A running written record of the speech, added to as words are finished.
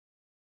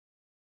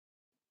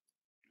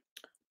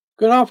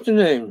Good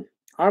afternoon.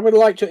 I would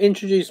like to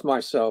introduce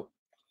myself.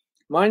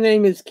 My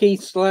name is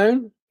Keith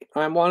Sloan.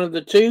 I'm one of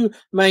the two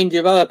main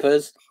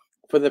developers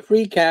for the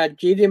freecad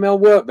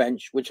gdml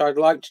workbench, which I'd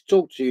like to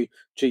talk to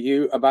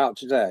you about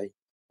today.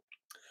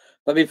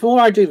 But before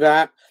I do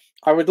that,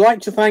 I would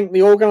like to thank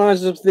the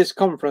organizers of this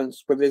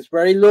conference with its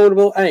very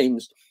laudable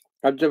aims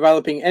of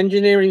developing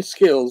engineering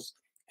skills,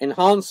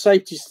 enhanced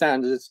safety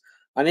standards,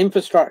 and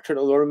infrastructure that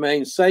will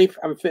remain safe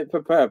and fit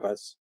for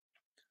purpose.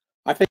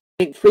 I think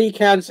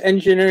freecad's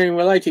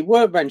engineering-related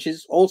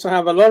workbenches also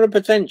have a lot of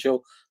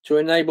potential to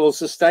enable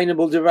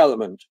sustainable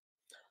development.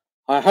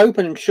 I hope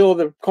and am sure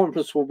the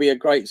conference will be a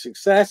great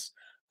success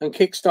and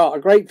kickstart a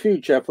great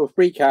future for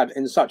freecad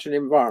in such an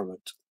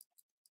environment.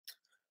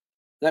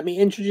 Let me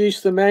introduce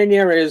the main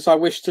areas I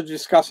wish to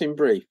discuss in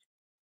brief.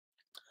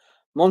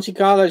 Monte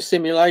Carlo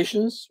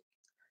simulations,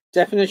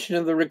 definition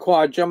of the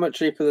required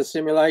geometry for the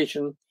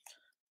simulation,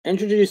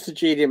 introduce the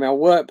GDML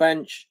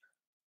workbench,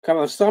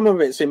 cover some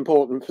of its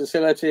important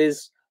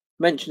facilities,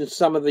 mention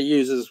some of the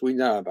users we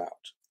know about.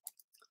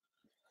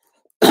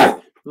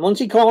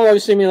 Monte Carlo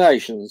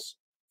simulations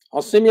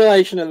are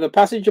simulation of the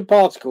passage of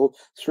particle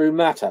through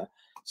matter.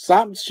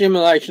 Such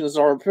simulations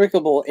are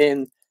applicable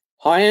in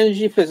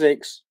high-energy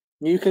physics,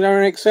 nuclear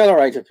and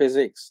accelerator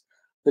physics,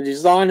 the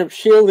design of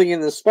shielding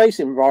in the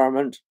space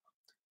environment,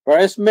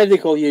 various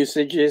medical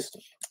usages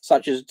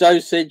such as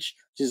dosage,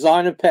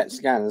 design of PET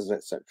scanners,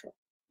 etc.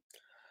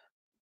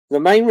 The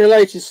main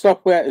related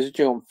software is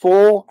Geom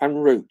 4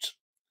 and Root.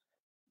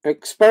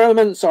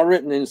 Experiments are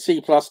written in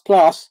C++,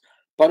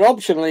 but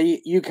optionally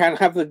you can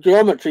have the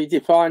geometry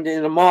defined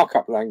in a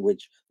markup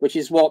language, which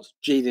is what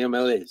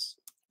GDML is.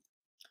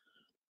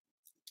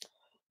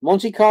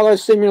 Monte Carlo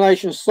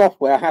simulation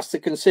software has to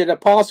consider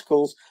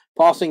particles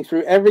passing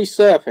through every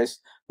surface,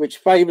 which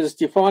favors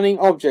defining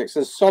objects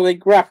as solid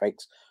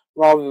graphics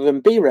rather than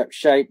BREP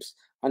shapes,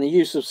 and the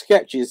use of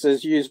sketches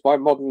as used by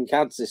modern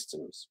CAD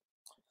systems.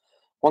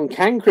 One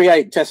can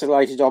create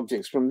tessellated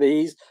objects from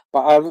these,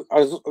 but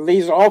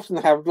these often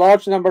have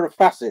large number of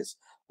facets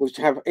which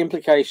have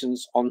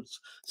implications on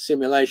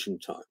simulation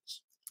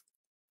times.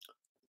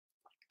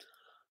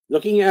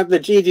 Looking at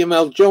the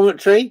GDML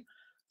geometry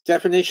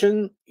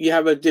definition, you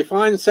have a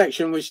defined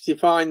section which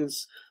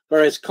defines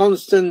various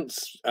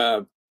constants,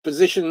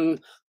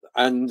 position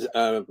and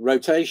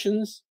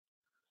rotations.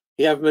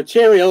 You have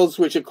materials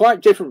which are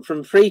quite different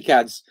from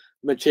FreeCAD's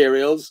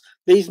materials.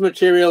 These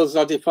materials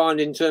are defined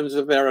in terms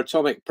of their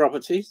atomic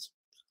properties.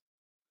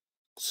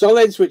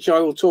 Solids, which I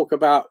will talk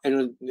about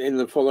in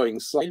the following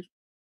slide.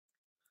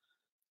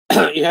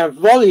 You have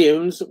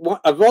volumes.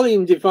 A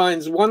volume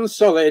defines one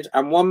solid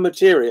and one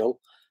material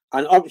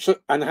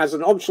and has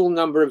an optional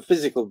number of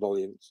physical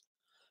volumes.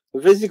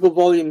 The physical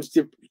volumes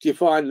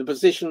define the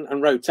position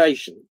and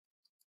rotation.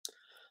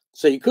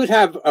 So you could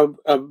have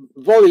a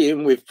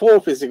volume with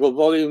 4 physical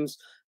volumes,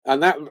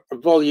 and that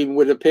volume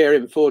would appear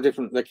in 4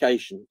 different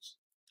locations.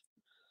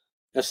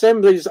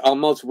 Assemblies are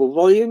multiple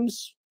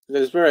volumes.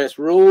 There's various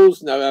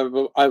rules,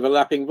 no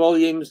overlapping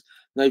volumes,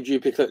 no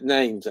duplicate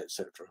names,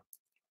 etc.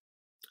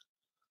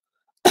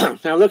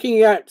 Now,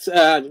 looking at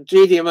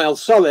GDML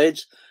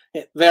solids,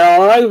 there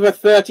are over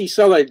 30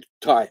 solid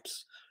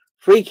types.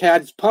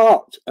 FreeCAD's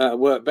part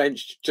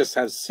workbench just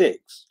has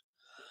 6.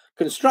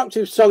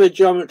 Constructive solid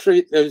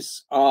geometry,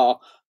 those are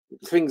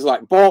things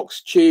like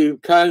box,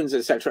 tube, cones,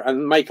 etc.,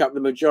 and make up the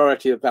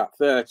majority of that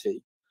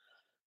 30.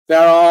 There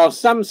are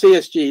some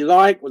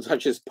CSG-like,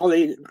 such as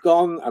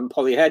polygon and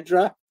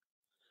polyhedra.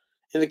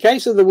 In the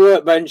case of the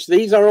workbench,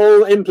 these are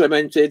all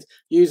implemented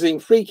using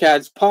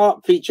FreeCAD's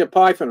part feature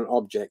Python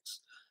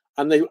objects,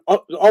 and the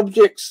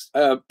objects'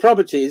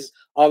 properties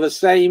are the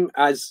same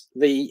as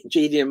the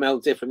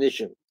GDML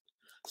definition.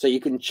 So you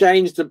can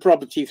change the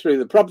property through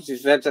the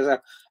properties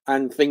editor,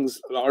 and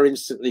things are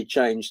instantly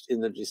changed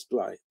in the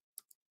display.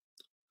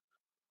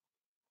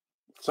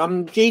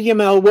 Some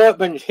GDML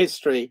workbench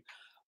history.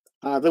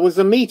 There was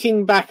a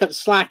meeting back at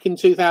SLAC in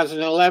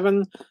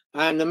 2011,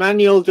 and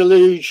Emmanuel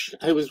Deluge,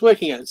 who was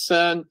working at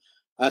CERN,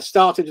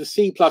 started a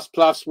C++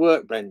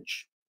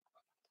 workbench.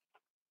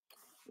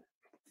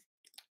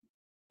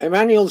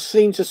 Emmanuel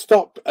seemed to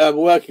stop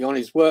working on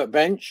his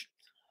workbench.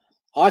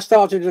 I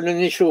started an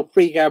initial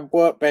FreeCAD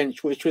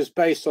workbench, which was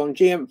based on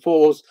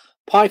GM4's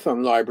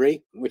Python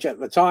library, which at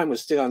the time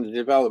was still under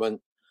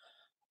development.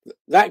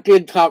 That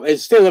GitHub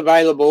is still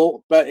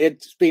available, but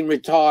it's been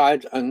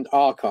retired and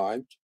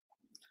archived.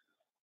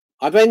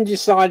 I then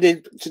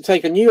decided to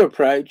take a new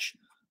approach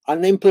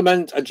and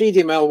implement a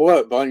GDML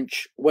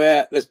workbench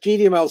where the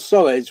GDML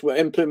solids were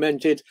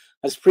implemented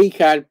as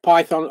FreeCAD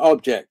Python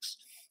objects.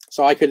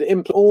 So I could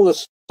implement all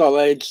the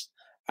solids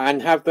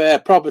and have their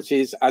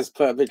properties as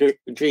per the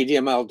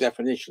GDML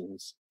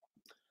definitions.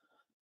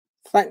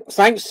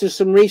 Thanks to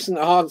some recent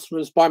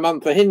enhancements by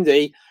Mantha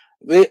Hindi,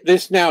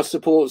 this now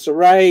supports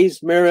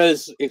arrays,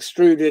 mirrors,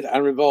 extruded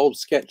and revolved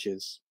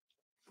sketches.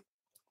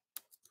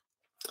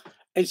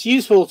 It's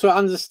useful to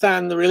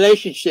understand the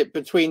relationship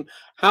between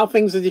how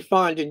things are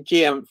defined in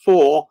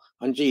GM4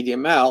 and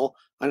GDML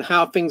and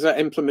how things are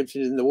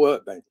implemented in the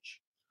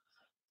workbench.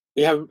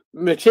 You have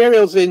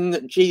materials in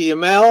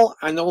GDML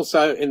and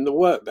also in the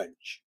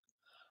workbench.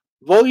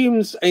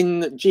 Volumes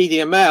in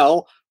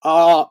GDML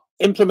are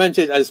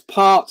implemented as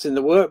parts in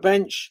the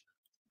workbench,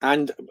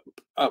 and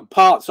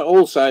parts are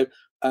also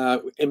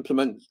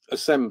implement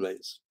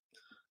assemblies.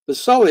 The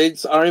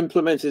solids are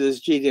implemented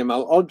as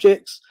GDML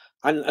objects,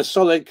 and a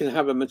solid can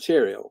have a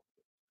material.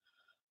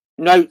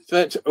 Note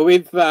that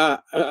with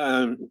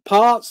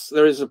parts,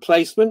 there is a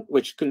placement,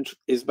 which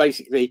is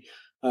basically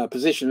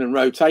position and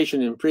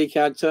rotation in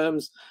precad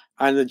terms,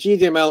 and the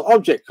GDML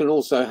object can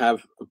also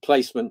have a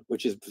placement,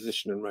 which is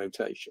position and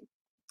rotation.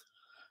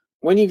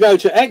 When you go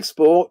to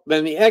export,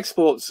 then the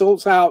export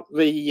sorts out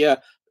the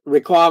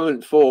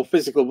requirement for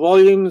physical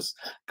volumes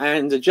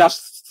and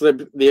adjusts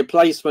the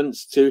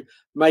placements to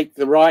make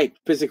the right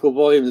physical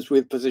volumes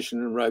with position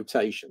and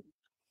rotation.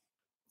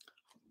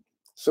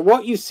 So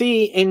what you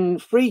see in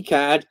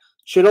freecad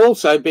should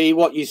also be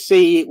what you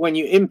see when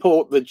you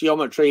import the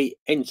geometry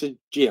into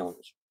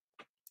Geons.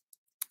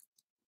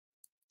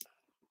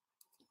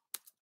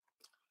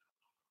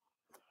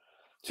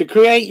 To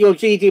create your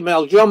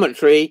GDML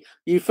geometry,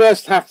 you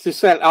first have to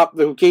set up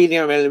the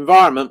GDML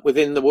environment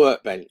within the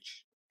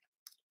workbench.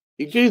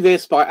 You do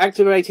this by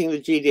activating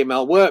the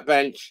GDML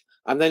workbench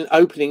and then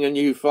opening a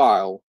new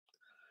file.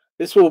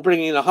 This will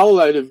bring in a whole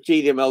load of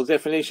GDML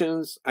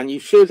definitions, and you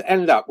should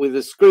end up with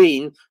a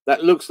screen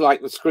that looks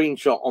like the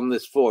screenshot on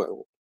this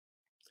foil.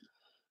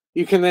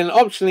 You can then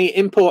optionally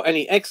import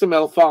any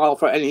XML file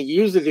for any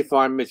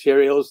user-defined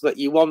materials that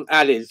you want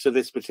added to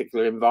this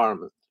particular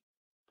environment.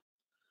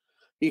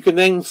 You can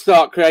then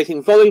start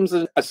creating volumes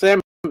and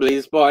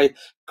assemblies by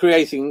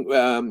creating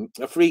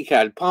a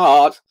freecad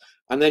part,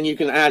 and then you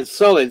can add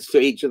solids to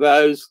each of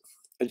those,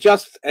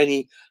 adjust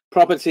any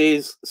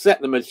properties,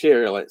 set the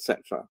material,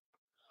 etc.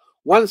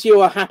 Once you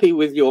are happy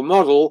with your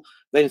model,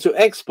 then to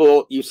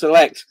export, you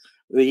select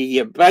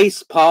the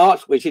base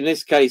part, which in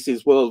this case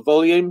is world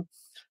volume,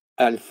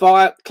 and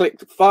click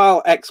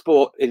File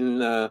Export in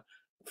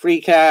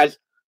freecad,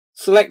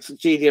 select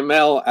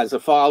GDML as a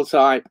file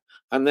type,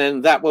 and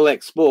then that will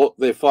export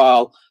the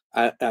file,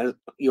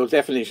 your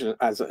definition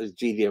as a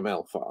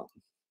GDML file.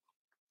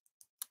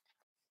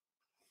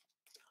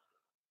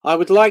 I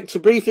would like to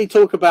briefly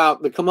talk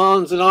about the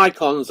commands and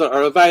icons that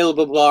are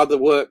available via the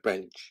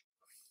workbench.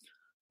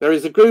 There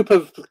is a group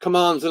of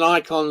commands and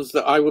icons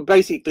that I would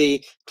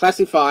basically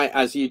classify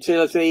as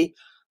utility.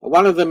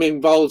 One of them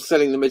involves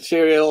setting the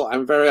material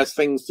and various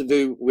things to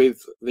do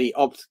with the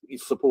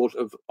support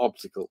of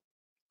optical.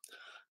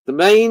 The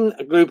main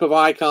group of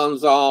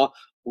icons are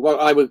what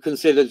I would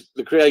consider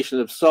the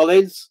creation of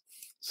solids.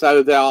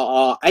 So there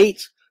are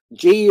 8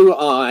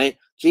 GUI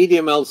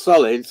GDML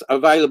solids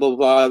available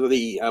via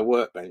the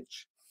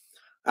workbench,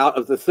 out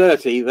of the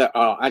 30 that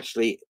are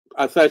actually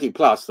 30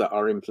 plus that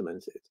are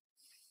implemented.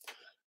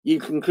 You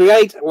can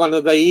create one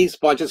of these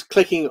by just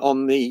clicking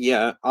on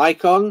the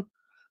icon.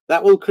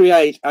 That will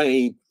create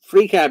a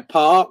freecad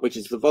part, which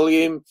is the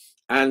volume,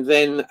 and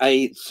then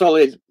a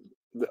solid,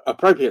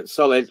 appropriate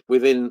solid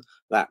within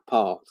that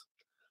part.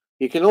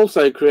 You can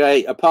also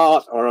create a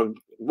part or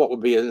what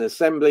would be an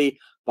assembly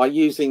by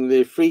using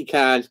the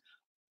freecad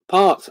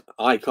part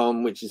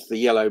icon, which is the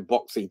yellow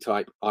boxy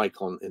type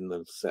icon in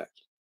the set.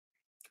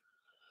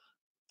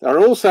 There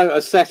are also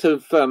a set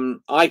of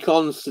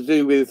icons to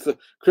do with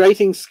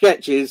creating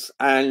sketches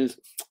and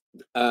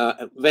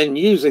then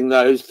using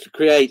those to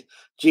create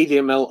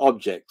GDML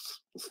objects.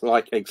 It's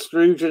like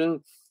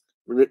extrusion,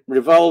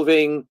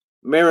 revolving,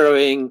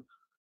 mirroring,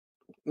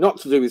 not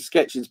to do with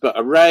sketches, but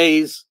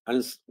arrays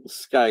and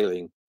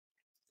scaling.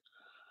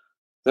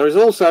 There is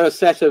also a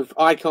set of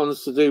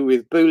icons to do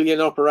with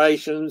Boolean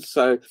operations.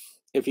 So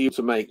if you want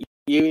to make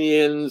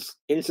unions,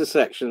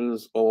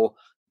 intersections, or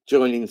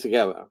joining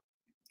together.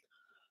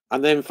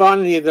 And then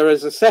finally, there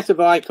is a set of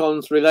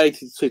icons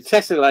related to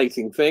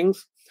tessellating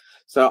things.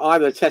 So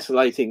either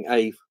tessellating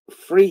a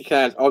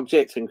freecad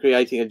object and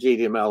creating a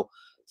GDML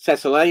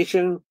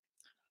tessellation,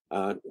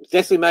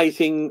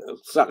 decimating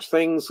such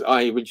things,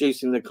 i.e.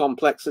 reducing the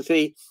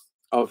complexity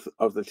of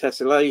the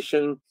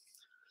tessellation,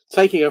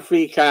 taking a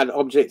freecad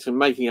object and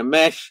making a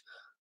mesh.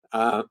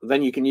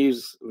 Then you can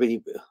use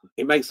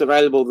it makes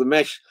available the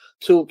mesh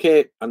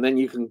toolkit, and then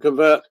you can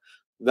convert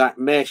that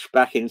mesh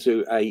back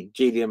into a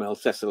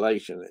GDML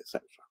tessellation,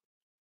 etc.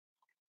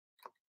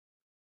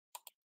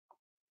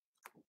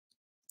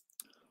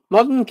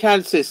 Modern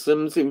CAD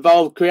systems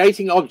involve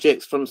creating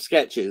objects from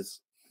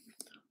sketches.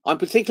 I'm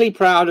particularly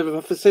proud of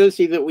a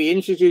facility that we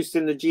introduced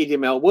in the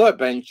GDML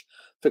workbench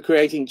for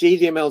creating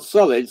GDML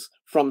solids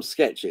from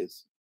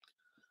sketches.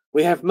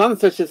 We have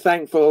Mantha to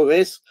thank for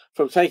this,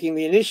 for taking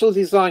the initial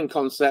design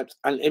concept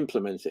and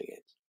implementing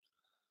it.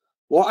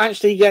 What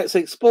actually gets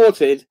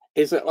exported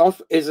is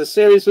a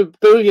series of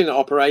Boolean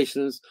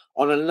operations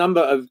on a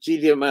number of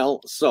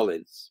GDML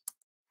solids.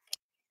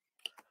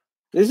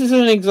 This is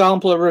an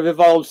example of a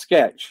revolved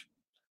sketch.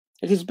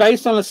 It is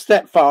based on a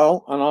step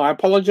file, and I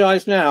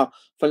apologize now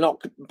for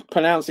not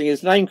pronouncing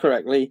his name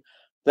correctly,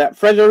 that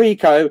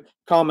Federico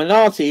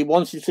Carminati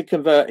wanted to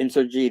convert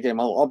into a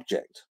GDML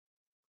object.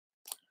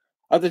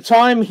 At the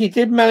time, he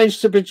did manage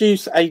to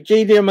produce a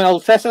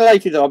GDML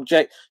tessellated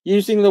object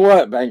using the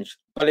workbench,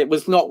 but it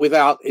was not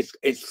without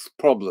its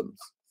problems.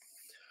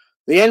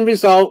 The end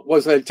result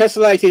was a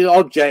tessellated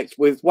object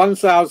with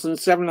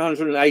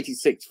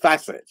 1,786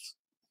 facets.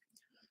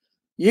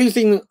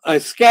 Using a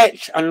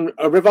sketch and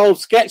a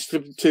revolved sketch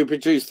to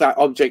produce that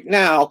object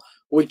now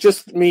would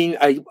just mean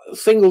a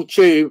single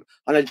tube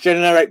and a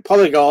generic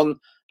polygon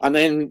and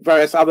then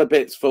various other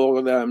bits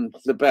for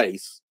the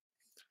base.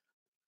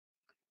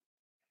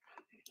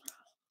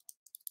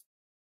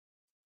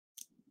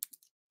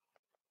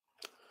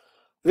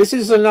 This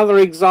is another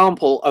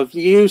example of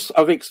the use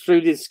of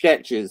extruded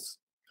sketches.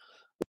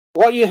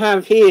 What you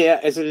have here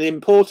is an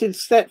imported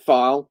step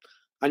file,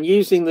 and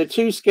using the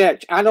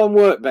 2-sketch add-on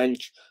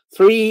workbench,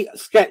 3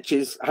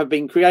 sketches have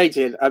been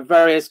created at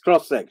various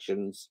cross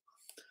sections.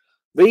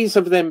 These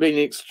have then been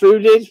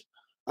extruded,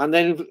 and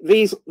then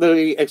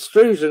the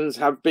extrusions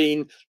have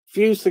been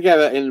fused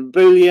together in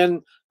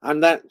Boolean,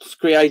 and that's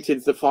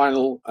created the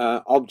final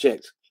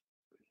object.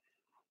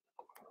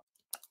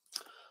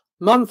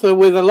 Munther,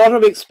 with a lot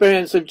of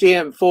experience of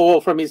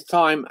GM4 from his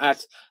time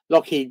at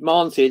Lockheed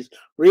Martin,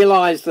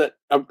 realized that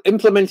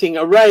implementing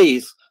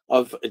arrays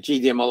of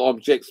GDML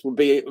objects would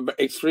be an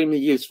extremely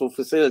useful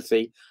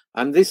facility,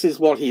 and this is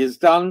what he has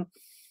done.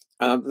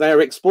 They're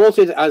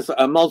exported as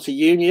a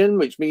multi-union,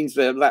 which means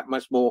they're that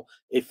much more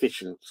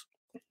efficient.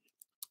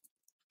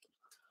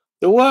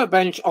 The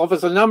workbench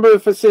offers a number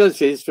of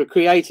facilities for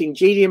creating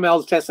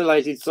GDML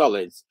tessellated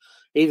solids,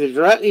 either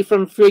directly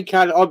from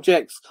freecad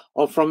objects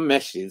or from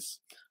meshes,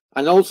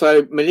 and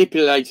also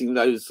manipulating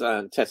those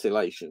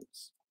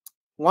tessellations.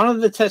 One of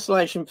the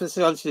tessellation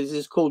facilities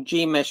is called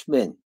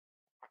gmesh-min.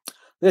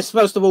 This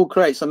first of all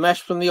creates a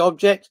mesh from the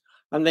object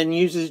and then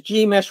uses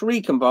gmesh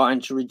recombine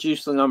to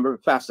reduce the number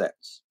of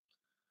facets.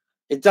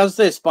 It does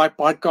this by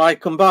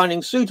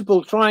combining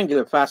suitable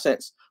triangular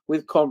facets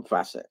with comp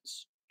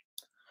facets.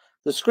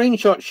 The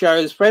screenshot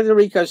shows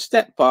Federico's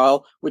step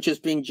file, which has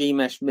been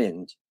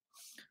gmesh-minned.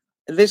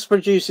 This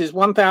produces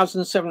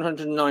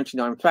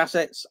 1,799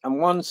 facets and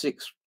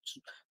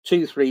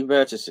 1,623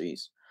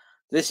 vertices.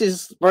 This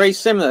is very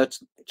similar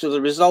to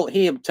the result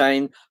he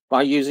obtained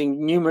by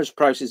using numerous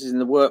processes in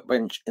the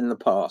workbench in the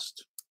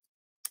past.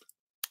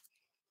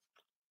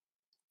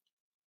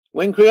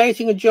 When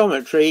creating a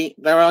geometry,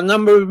 there are a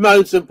number of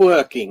modes of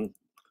working.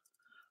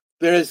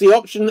 There is the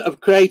option of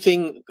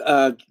creating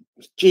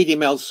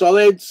GDML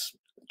solids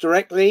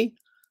directly.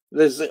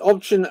 There's the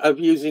option of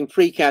using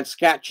freecad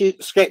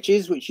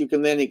sketches, which you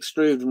can then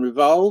extrude and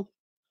revolve.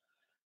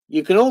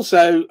 You can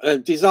also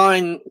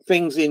design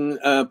things in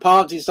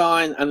part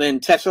design and then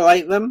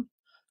tessellate them,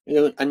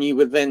 and you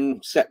would then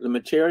set the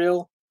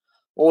material.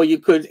 Or you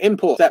could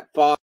import that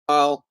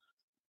file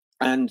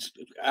and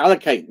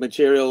allocate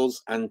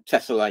materials and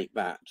tessellate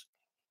that.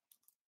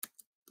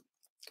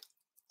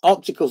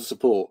 Optical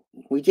support.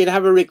 We did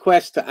have a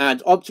request to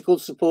add optical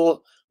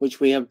support, which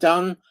we have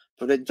done,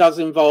 but it does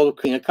involve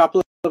creating a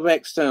couple of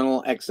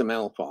external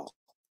XML files.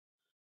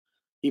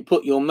 You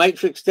put your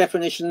matrix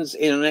definitions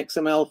in an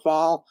XML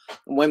file,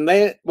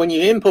 and when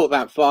you import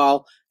that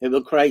file, it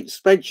will create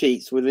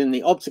spreadsheets within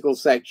the optical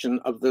section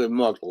of the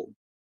model.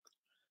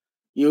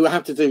 You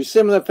have to do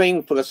similar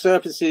thing for the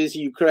surfaces.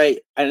 You create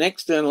an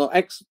external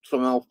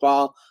XML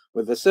file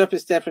with the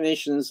surface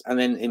definitions and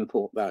then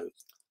import those.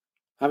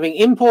 Having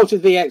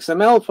imported the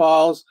XML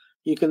files,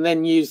 you can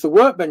then use the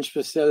workbench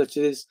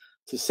facilities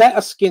to set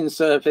a skin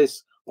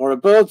surface or a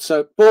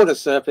border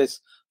surface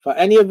for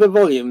any of the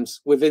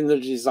volumes within the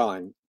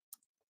design.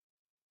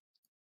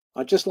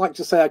 I'd just like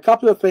to say a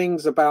couple of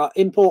things about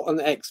import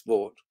and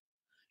export.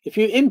 If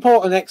you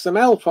import an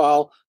XML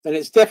file, then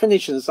its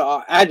definitions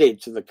are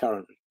added to the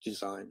current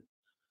design.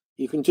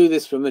 You can do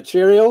this for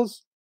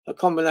materials, a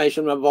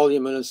combination of a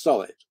volume and a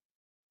solid.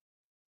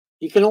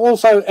 You can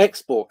also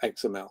export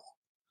XML.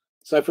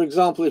 So for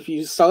example, if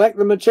you select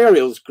the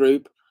materials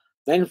group,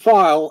 then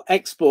file,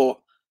 export,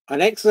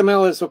 and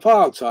XML as a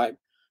file type,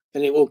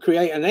 then it will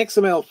create an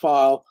XML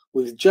file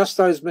with just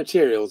those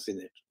materials in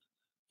it.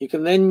 You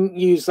can then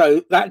use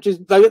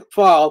that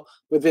file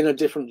within a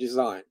different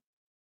design.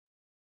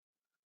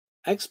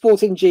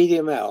 Exporting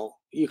GDML,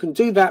 you can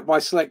do that by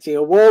selecting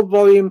a world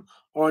volume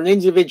or an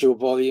individual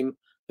volume,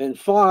 then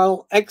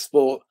file,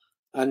 export,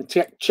 and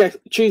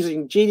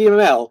choosing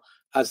GDML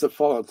as the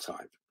file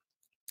type.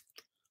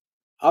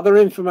 Other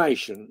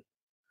information.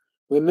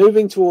 We're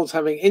moving towards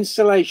having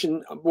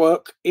installation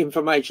work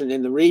information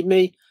in the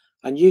README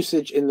and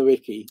usage in the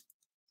wiki.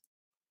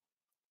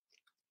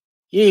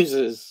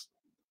 Users.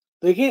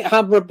 The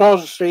GitHub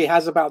repository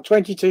has about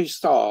 22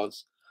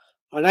 stars,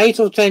 and 8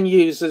 or 10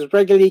 users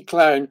regularly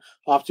clone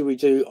after we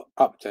do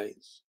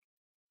updates.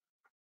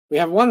 We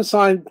have 1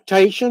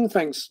 citation,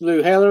 thanks to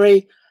Lou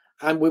Hillary,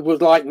 and we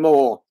would like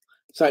more.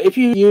 So if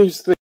you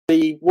use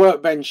the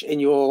workbench in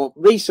your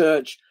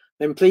research,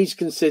 then please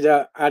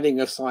consider adding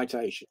a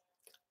citation.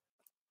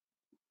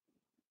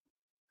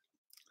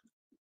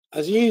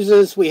 As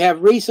users, we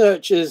have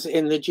researchers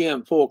in the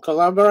GM4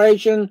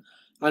 collaboration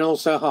and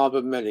also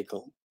Harvard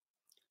Medical.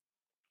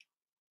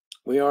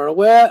 We are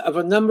aware of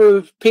a number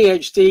of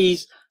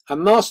PhDs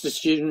and master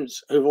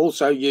students who've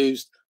also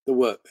used the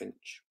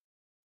workbench.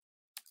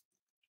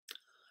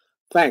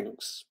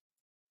 Thanks.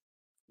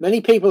 Many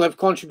people have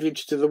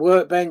contributed to the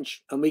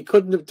workbench, and we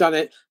couldn't have done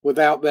it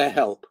without their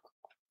help.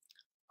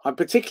 I'd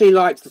particularly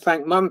like to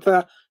thank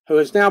Mantha, who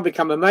has now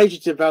become a major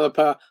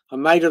developer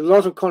and made a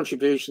lot of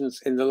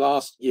contributions in the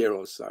last year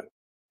or so.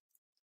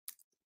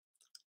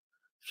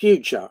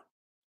 Future.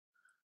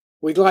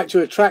 We'd like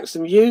to attract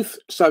some youth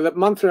so that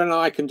Mantha and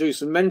I can do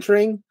some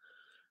mentoring.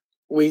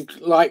 We'd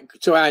like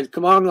to add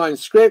command line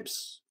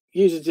scripts,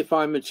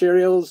 user-defined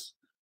materials,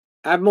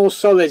 add more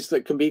solids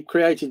that can be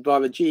created by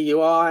the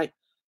GUI,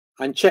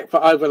 and check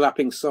for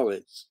overlapping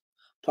solids,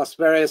 plus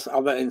various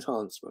other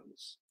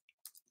enhancements.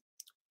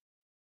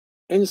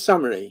 In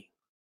summary,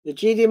 the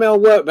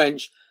GDML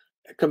workbench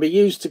can be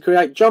used to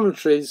create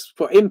geometries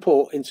for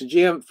import into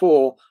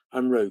GM4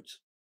 and root.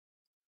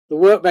 The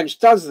workbench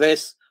does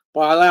this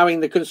by allowing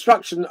the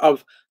construction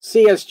of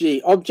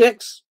CSG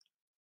objects,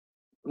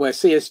 where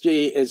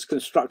CSG is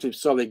constructive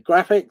solid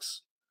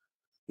graphics,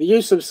 the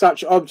use of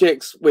such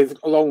objects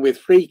along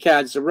with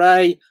freecad's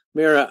array,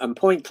 mirror, and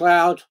point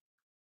cloud,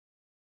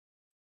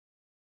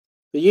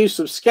 the use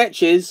of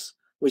sketches,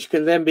 which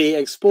can then be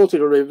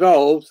exported or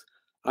evolved,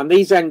 and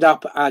these end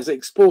up as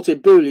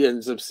exported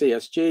booleans of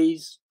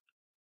CSGs,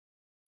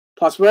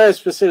 plus various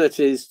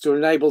facilities to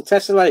enable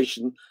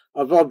tessellation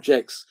of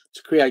objects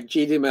to create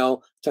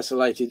GDML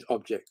tessellated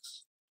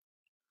objects.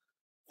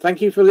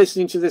 Thank you for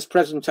listening to this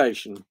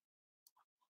presentation.